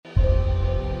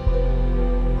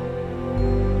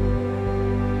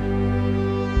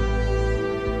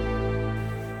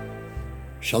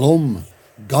Shalom.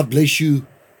 God bless you.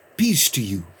 Peace to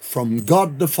you from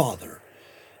God the Father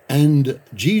and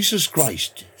Jesus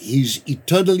Christ, his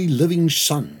eternally living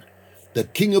Son, the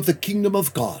King of the kingdom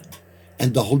of God,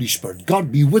 and the Holy Spirit.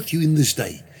 God be with you in this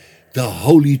day, the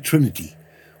Holy Trinity.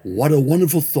 What a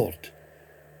wonderful thought.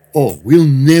 Oh, we'll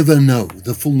never know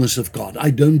the fullness of God. I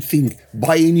don't think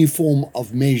by any form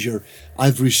of measure.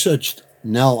 I've researched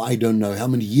now, I don't know how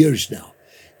many years now,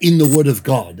 in the Word of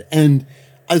God. And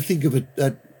I think of it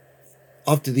that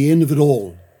after the end of it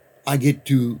all, I get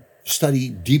to study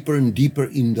deeper and deeper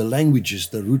in the languages,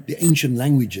 the ancient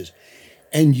languages.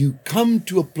 And you come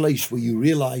to a place where you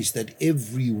realize that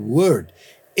every word,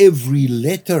 every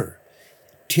letter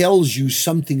tells you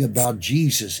something about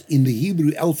Jesus. In the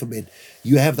Hebrew alphabet,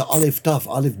 you have the Aleph Taf,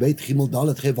 Aleph Bet, Gimel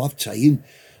Dalet, He Vav Tzayin,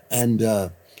 and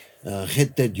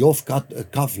Chet Tet Yof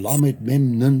Kat Kaf Lamet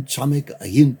Mem Nun Tzamek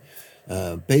Ayin,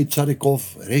 Pei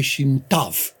Tzadikov Reshim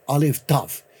Taf, Aleph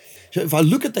Taf. So if I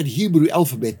look at that Hebrew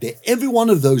alphabet there, every one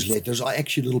of those letters are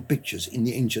actually little pictures in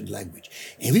the ancient language.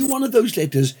 Every one of those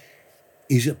letters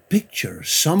is a picture,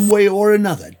 some way or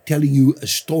another, telling you a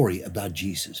story about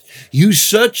Jesus. You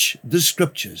search the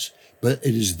scriptures, but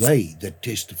it is they that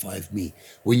testify of me.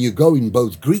 When you go in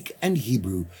both Greek and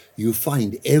Hebrew, you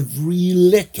find every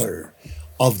letter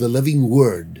of the living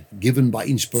word given by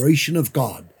inspiration of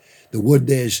God. The word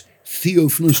there is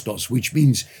theopneustos, which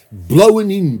means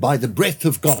blown in by the breath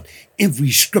of God.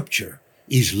 Every scripture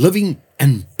is living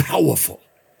and powerful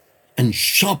and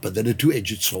sharper than a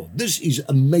two-edged sword. This is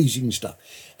amazing stuff.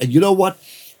 And you know what?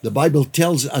 The Bible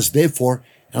tells us, therefore,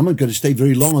 I'm not going to stay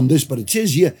very long on this, but it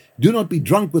says here, do not be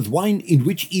drunk with wine in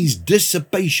which is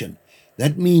dissipation.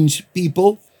 That means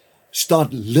people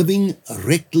start living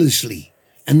recklessly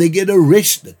and they get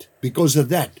arrested because of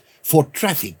that for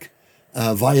traffic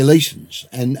violations,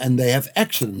 and they have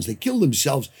accidents. They kill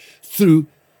themselves through,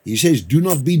 he says, do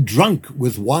not be drunk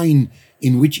with wine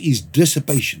in which is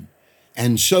dissipation.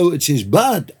 And so it says,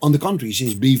 but on the contrary, it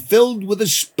says, be filled with the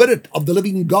Spirit of the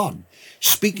living God,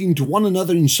 speaking to one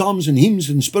another in psalms and hymns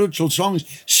and spiritual songs,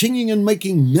 singing and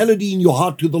making melody in your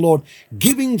heart to the Lord,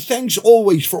 giving thanks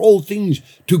always for all things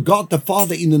to God the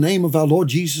Father in the name of our Lord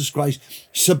Jesus Christ,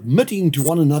 submitting to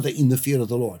one another in the fear of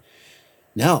the Lord.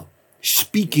 Now,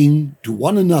 speaking to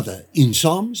one another in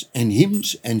psalms and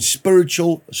hymns and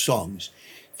spiritual songs.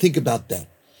 Think about that.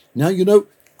 Now,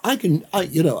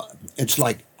 it's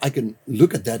like I can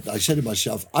look at that. I say to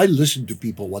myself, I listen to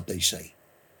people, what they say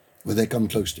when they come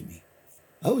close to me.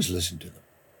 I always listen to them.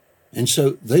 And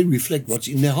so they reflect what's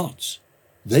in their hearts.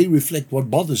 They reflect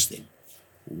what bothers them,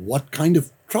 what kind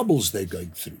of troubles they're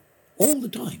going through all the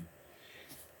time.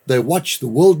 They watch the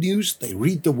world news, they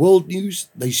read the world news,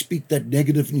 they speak that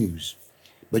negative news.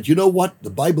 But you know what? The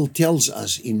Bible tells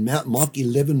us in Mark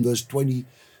 11, verse 20,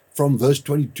 from verse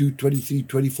 22, 23,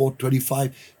 24,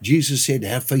 25, Jesus said,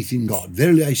 have faith in God.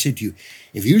 Verily I say to you,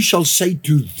 if you shall say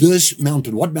to this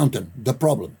mountain, what mountain? The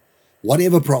problem,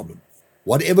 whatever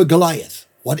Goliath,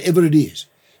 whatever it is,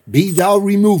 be thou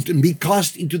removed and be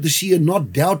cast into the sea, and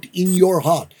not doubt in your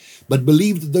heart, but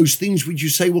believe that those things which you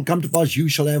say will come to pass. You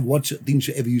shall have what things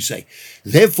soever you say.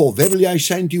 Therefore, verily I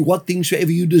say unto you, what things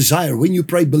soever you desire, when you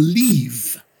pray,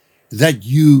 believe that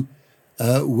you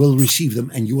will receive them,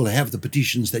 and you will have the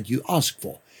petitions that you ask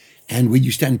for. And when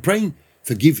you stand praying,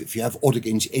 forgive if you have aught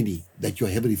against any, that your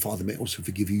heavenly Father may also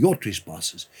forgive you your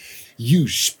trespasses. You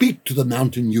speak to the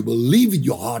mountain, you believe in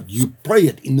your heart, you pray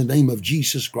it in the name of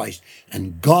Jesus Christ,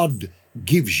 and God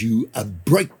gives you a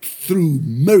breakthrough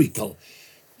miracle,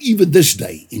 even this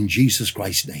day, in Jesus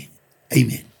Christ's name.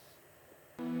 Amen.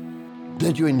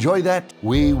 Did you enjoy that?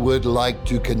 We would like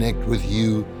to connect with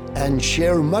you and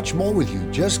share much more with you.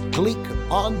 Just click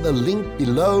on the link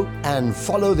below and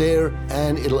follow there,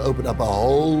 and it'll open up a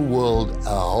whole world,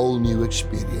 a whole new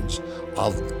experience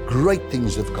of great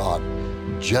things of God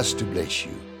just to bless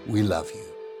you. We love you.